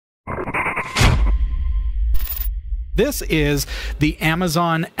This is the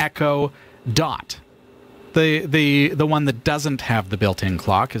Amazon Echo Dot. The one that doesn't have the built-in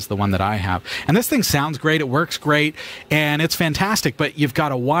clock is the one that I have. And this thing sounds great, it works great, and it's fantastic, but you've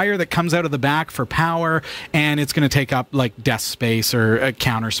got a wire that comes out of the back for power, and it's going to take up like desk space or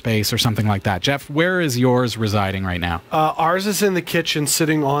counter space or something like that. Jeff, where is yours residing right now? Ours is in the kitchen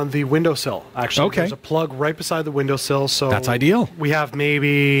sitting on the windowsill, actually. Okay. There's a plug right beside the windowsill, so that's ideal. We have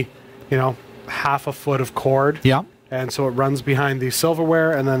maybe, half a foot of cord. Yeah. And so it runs behind the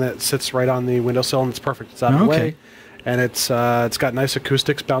silverware, and then it sits right on the windowsill, and it's perfect. It's out of the way, and it's got nice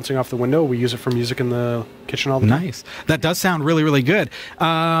acoustics bouncing off the window. We use it for music in the kitchen all the time. Nice. That does sound really, really good.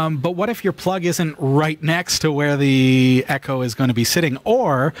 But what if your plug isn't right next to where the Echo is going to be sitting?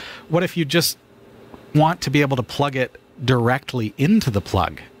 Or what if you just want to be able to plug it directly into the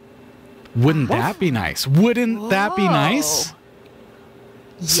plug? Wouldn't that be nice? Wouldn't that be nice?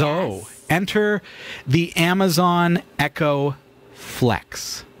 Yes. So enter the Amazon Echo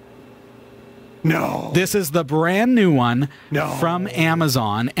Flex. No. This is the brand new one from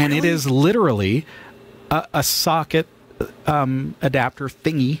Amazon, and it is literally a socket adapter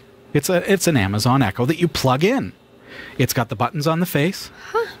thingy. It's an Amazon Echo that you plug in. It's got the buttons on the face,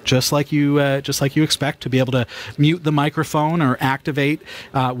 just like you expect, to be able to mute the microphone or activate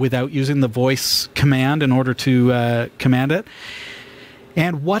without using the voice command in order to command it.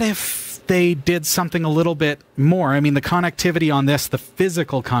 And what if they did something a little bit more? I mean, the connectivity on this, the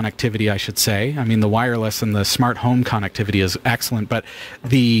physical connectivity, I should say. I mean, the wireless and the smart home connectivity is excellent, but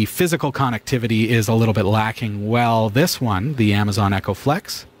the physical connectivity is a little bit lacking. Well, this one, the Amazon Echo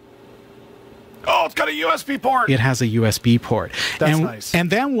Flex, it's got a USB port. it has a USB port. That's nice. And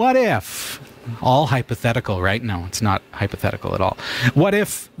then what if, all hypothetical, right? No, it's not hypothetical at all. What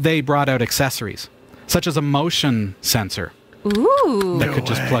if they brought out accessories, such as a motion sensor? Ooh. That could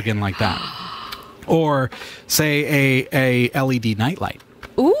just plug in like that. Or, say, a LED nightlight.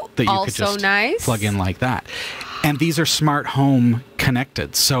 Ooh, that you also could just nice. plug in like that. And these are smart home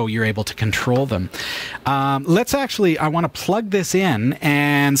connected, so you're able to control them. I want to plug this in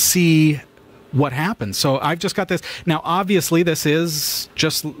and see what happens. So I've just got this. Now, obviously, this is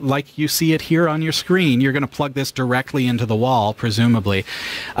just like you see it here on your screen. You're going to plug this directly into the wall, presumably.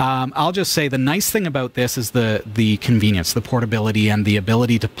 I'll just say the nice thing about this is the convenience, the portability, and the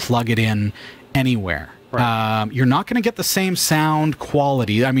ability to plug it in anywhere. Right. You're not going to get the same sound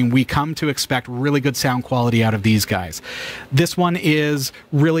quality. I mean, we come to expect really good sound quality out of these guys. This one is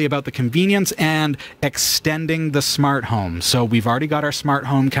really about the convenience and extending the smart home. So we've already got our smart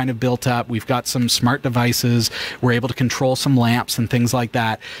home kind of built up. We've got some smart devices. We're able to control some lamps and things like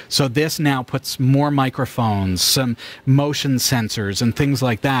that. So this now puts more microphones, some motion sensors, and things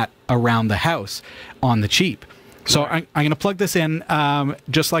like that around the house on the cheap. So I'm going to plug this in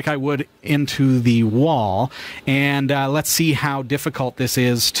just like I would into the wall, and let's see how difficult this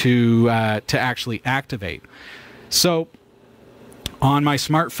is to actually activate. So on my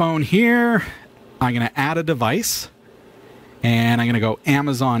smartphone here, I'm going to add a device, and I'm going to go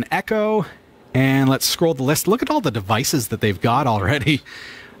Amazon Echo, and let's scroll the list. Look at all the devices that they've got already.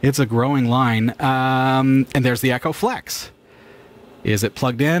 It's a growing line. And there's the Echo Flex. Is it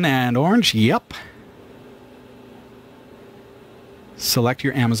plugged in and orange? Yep. Select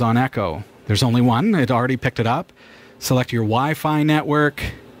your Amazon Echo. There's only one. It already picked it up. Select your Wi-Fi network.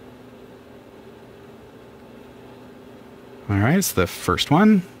 All right, it's the first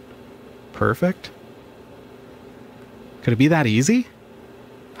one. Perfect. Could it be that easy?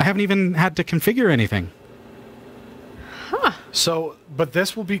 I haven't even had to configure anything. Huh. So, but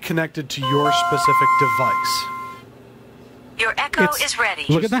this will be connected to your specific device. Your Echo is ready.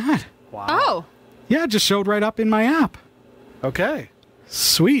 Look at that. Wow. Oh. Yeah, it just showed right up in my app. Okay.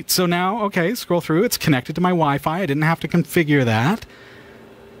 Sweet. So now, okay, scroll through. It's connected to my Wi-Fi. I didn't have to configure that.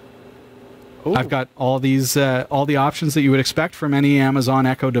 Ooh. I've got all these, all the options that you would expect from any Amazon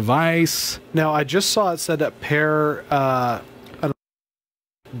Echo device. Now, I just saw it said that pair a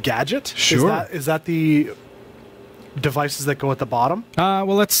gadget. Sure. Is that the devices that go at the bottom? Well,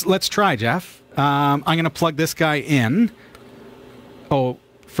 let's try, Jeff. I'm going to plug this guy in. Oh,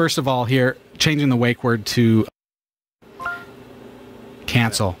 first of all, here, changing the wake word to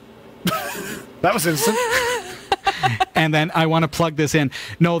cancel. That was instant. And then I want to plug this in.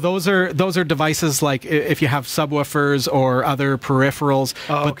 No, those are devices like if you have subwoofers or other peripherals.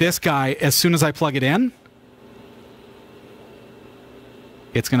 Oh, but this guy, as soon as I plug it in,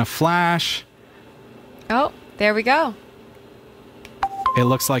 it's going to flash. Oh, there we go. It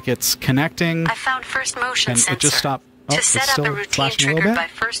looks like it's connecting. I found first motion And sensor. it just stopped. Oh, To it's set up still a routine flashing a little triggered bit.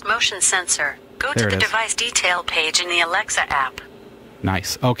 by first motion sensor, go There to it the is. device detail page in the Alexa app.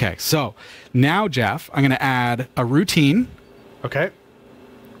 Nice. Okay, so now, Jeff, I'm going to add a routine, Okay.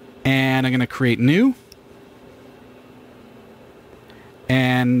 and I'm going to create new,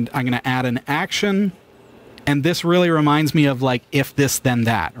 and I'm going to add an action, and this really reminds me of like if this, then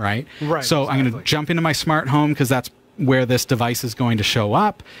that, right? Right, So I'm going to exactly. jump into my smart home because that's where this device is going to show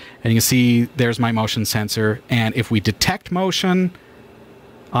up, and you can see there's my motion sensor, and if we detect motion,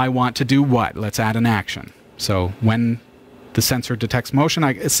 I want to do what? Let's add an action. So when the sensor detects motion,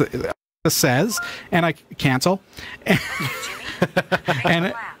 it says, and I cancel,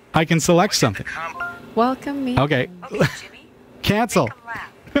 and I can select something. Welcome me. Okay, Okay, Jimmy. cancel.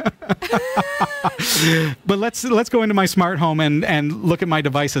 Make 'em laugh. But let's go into my smart home and look at my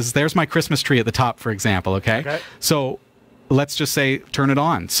devices. There's my Christmas tree at the top, for example. Okay. So let's just say turn it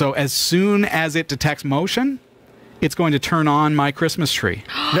on. So as soon as it detects motion, it's going to turn on my Christmas tree.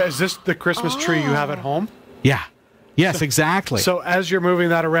 Now, is this the Christmas tree you have at home? Yeah. Yes, exactly. So as you're moving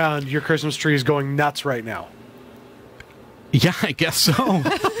that around, your Christmas tree is going nuts right now. Yeah, I guess so.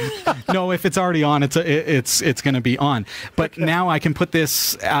 No, if it's already on, it's going to be on. But now I can put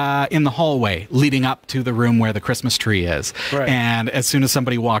this in the hallway leading up to the room where the Christmas tree is. Right. And as soon as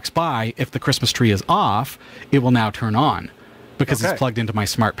somebody walks by, if the Christmas tree is off, it will now turn on because Okay. it's plugged into my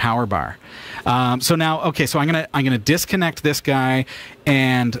smart power bar. So now, okay, so I'm gonna disconnect this guy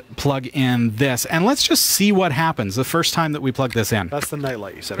and plug in this, and let's just see what happens the first time that we plug this in. That's the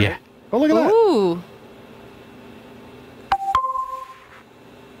nightlight you said, right? Yeah. Oh, look at that. Ooh.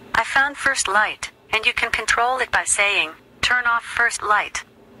 I found first light, and you can control it by saying, turn off first light.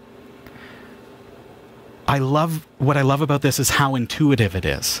 What I love about this is how intuitive it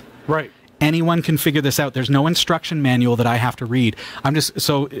is. Right. Anyone can figure this out. There's no instruction manual that I have to read.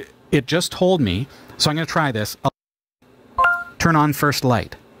 It just told me, so I'm going to try this. I'll turn on first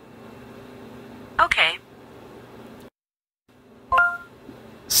light. Okay.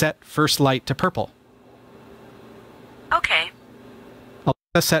 Set first light to purple. Okay.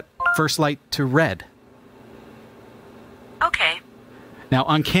 I'll set first light to red. Okay. Now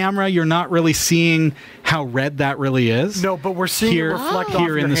on camera, you're not really seeing how red that really is. No, but we're seeing here, it reflect off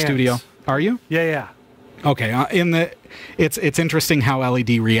here in your the hands. studio. Are you? Yeah, yeah. Okay. It's interesting how LED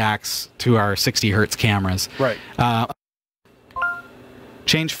reacts to our 60 hertz cameras. Right.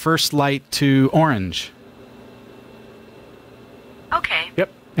 Change first light to orange, Okay. Yep.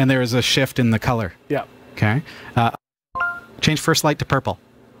 and there is a shift in the color. Yeah. Okay. Change first light to purple.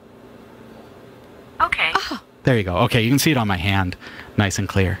 Okay. There you go. Okay, you can see it on my hand, nice and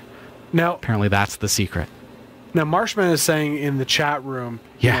clear. Now, Apparently, that's the secret. Marshman is saying in the chat room,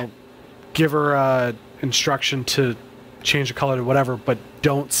 Yeah. give her instruction to change the color to whatever, but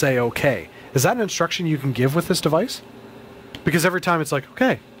don't say okay. Is that an instruction you can give with this device? Because every time it's like,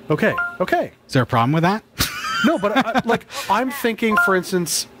 okay, okay, okay. Is there a problem with that? No, but I'm thinking, for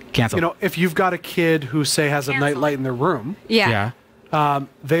instance, Cancel. if you've got a kid who, say, has a Cancel. night light in their room, Yeah.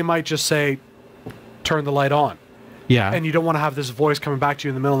 they might just say, turn the light on. Yeah. And you don't want to have this voice coming back to you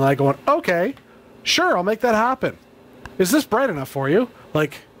in the middle of the night going, okay, sure, I'll make that happen. Is this bright enough for you?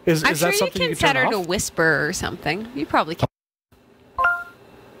 Like, is I'm is sure that you something can you set turn her to off? whisper or something. You probably can.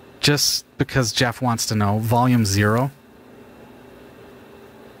 Just because Jeff wants to know, volume 0.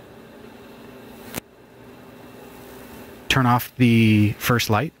 Turn off the first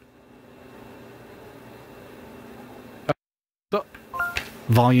light. So-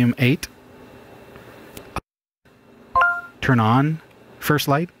 Volume 8. Turn on first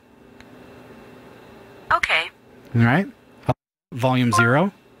light. Okay. All right. Volume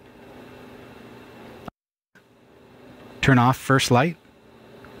 0. Turn off first light.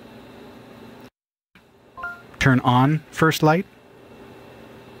 Turn on first light.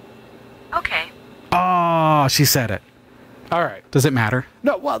 Okay. Oh, she said it. All right. Does it matter?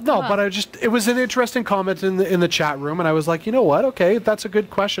 No, well, no, but it was an interesting comment in the chat room, and I was like, you know what? Okay, that's a good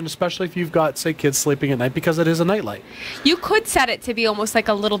question, especially if you've got, say, kids sleeping at night, because it is a nightlight. You could set it to be almost like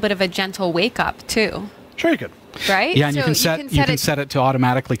a little bit of a gentle wake up too, Sure, you could. right? Yeah, and So you can set it to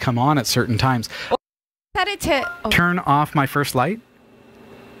automatically come on at certain times. set it to. Oh, Turn off my first light.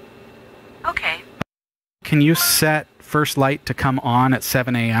 Okay. Can you set first light to come on at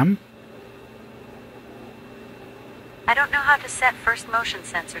 7 a.m.? I don't know how to set first motion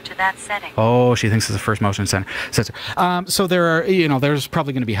sensor to that setting. Oh, she thinks it's a first motion sensor. So there are, there's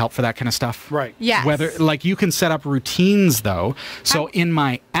probably going to be help for that kind of stuff. Right. yes. Whether, like, you can set up routines though. So in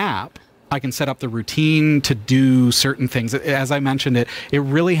my app, I can set up the routine to do certain things. As I mentioned, it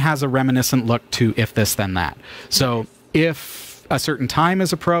really has a reminiscent look to if this, then that. So if a certain time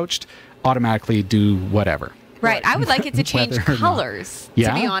is approached, automatically do whatever. Right. I would like it to change Whether or not. colors,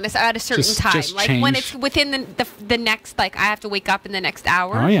 Yeah? to be honest, at a certain time. Just Like when change- it's within the next, like I have to wake up in the next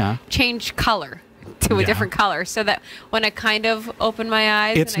hour. Oh, yeah. Change color to a Yeah. different color so that when I kind of open my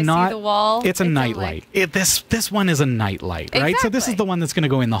eyes It's and I not. see the wall. It's a night like- light. This one is a night light, right? So this is Exactly. the one that's going to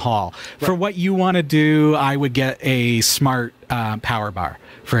go in the hall. For what you want to do, I would get a smart power bar,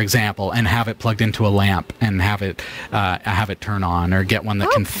 for example, and have it plugged into a lamp and have it turn on, or get one that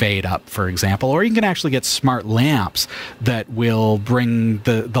can fade up, for example. Or you can actually get smart lamps that will bring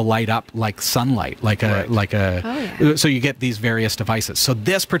the light up like sunlight, like a Oh, yeah. So you get these various devices. So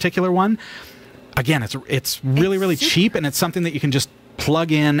this particular one, again, it's really super cheap, and it's something that you can just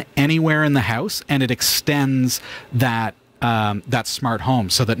plug in anywhere in the house, and it extends that smart home,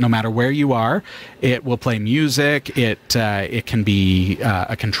 so that no matter where you are, it will play music. It can be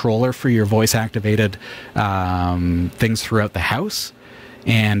a controller for your voice activated things throughout the house.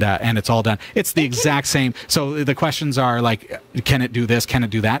 And it's all done. It's the exact same. So the questions are like, can it do this? Can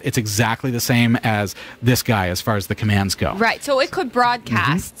it do that? It's exactly the same as this guy as far as the commands go. Right. So it could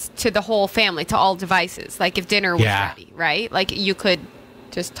broadcast to the whole family, to all devices. Like if dinner was Yeah. ready, right? Like you could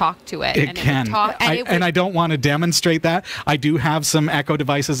just talk to it. It and can. It would talk, and, it would, and I don't want to demonstrate that. I do have some Echo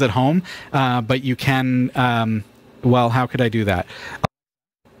devices at home, but you can, well, how could I do that?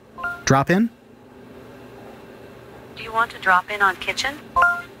 Drop in? Do you want to drop in on kitchen?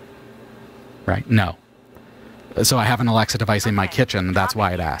 Right. No. So I have an Alexa device in my kitchen. That's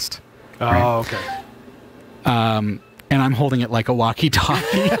why it asked. Oh, okay. And I'm holding it like a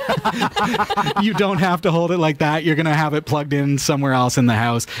walkie-talkie. You don't have to hold it like that. You're going to have it plugged in somewhere else in the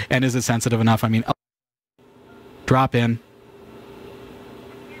house. And is it sensitive enough? I mean, drop in.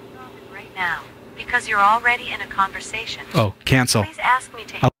 Right now, because you're already in a conversation. Oh, cancel. Please ask me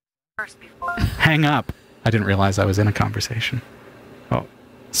to first before. Hang up. I didn't realize I was in a conversation. Oh,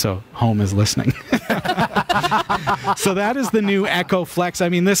 so home is listening. So that is the new Echo Flex. I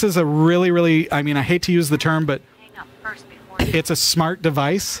mean, this is a really, I mean, I hate to use the term, but Hang up first before. it's a smart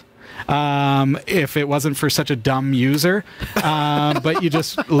device. If it wasn't for such a dumb user, but you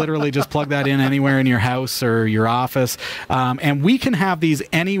just literally just plug that in anywhere in your house or your office, and we can have these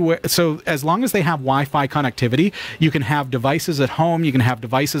anywhere. So as long as they have Wi-Fi connectivity, you can have devices at home, you can have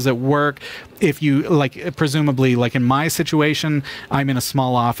devices at work. If you like, presumably, like in my situation, I'm in a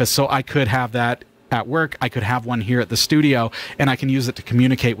small office, so I could have that at work. I could have one here at the studio, and I can use it to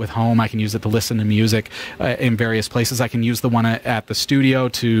communicate with home. I can use it to listen to music in various places. I can use the one at the studio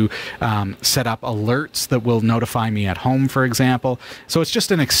to set up alerts that will notify me at home, for example. So it's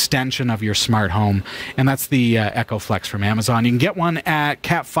just an extension of your smart home, and that's the Echo Flex from Amazon. You can get one at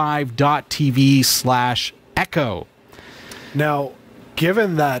cat5.tv/echo. Now,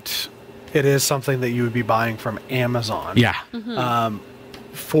 given that it is something that you would be buying from Amazon, Yeah.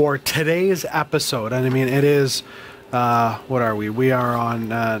 for today's episode, and I mean, it is, what are we? We are on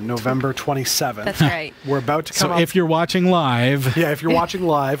November 27th. That's right. We're about to come So up. if you're watching live, Yeah, if you're watching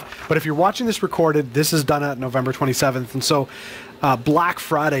live, but if you're watching this recorded, this is done at November 27th, and so Black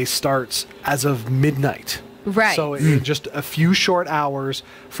Friday starts as of midnight. Right. So in just a few short hours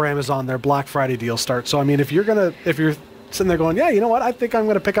for Amazon, their Black Friday deal starts. So I mean, if you're sitting there going, yeah, you know what, I think I'm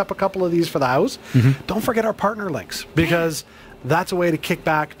going to pick up a couple of these for the house, don't forget our partner links, because that's a way to kick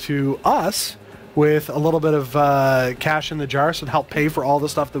back to us with a little bit of cash in the jar, so to help pay for all the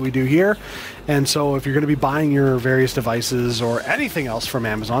stuff that we do here. And so if you're going to be buying your various devices or anything else from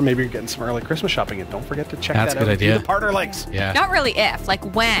Amazon, maybe you're getting some early Christmas shopping, and don't forget to check That's that a good out. idea. Do the partner links. yeah. Not really if,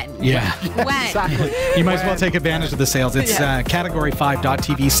 like when. Yeah. When. Exactly. You might as well take advantage of the sales. It's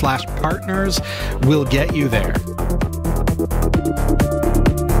category5.tv/partners will get you there.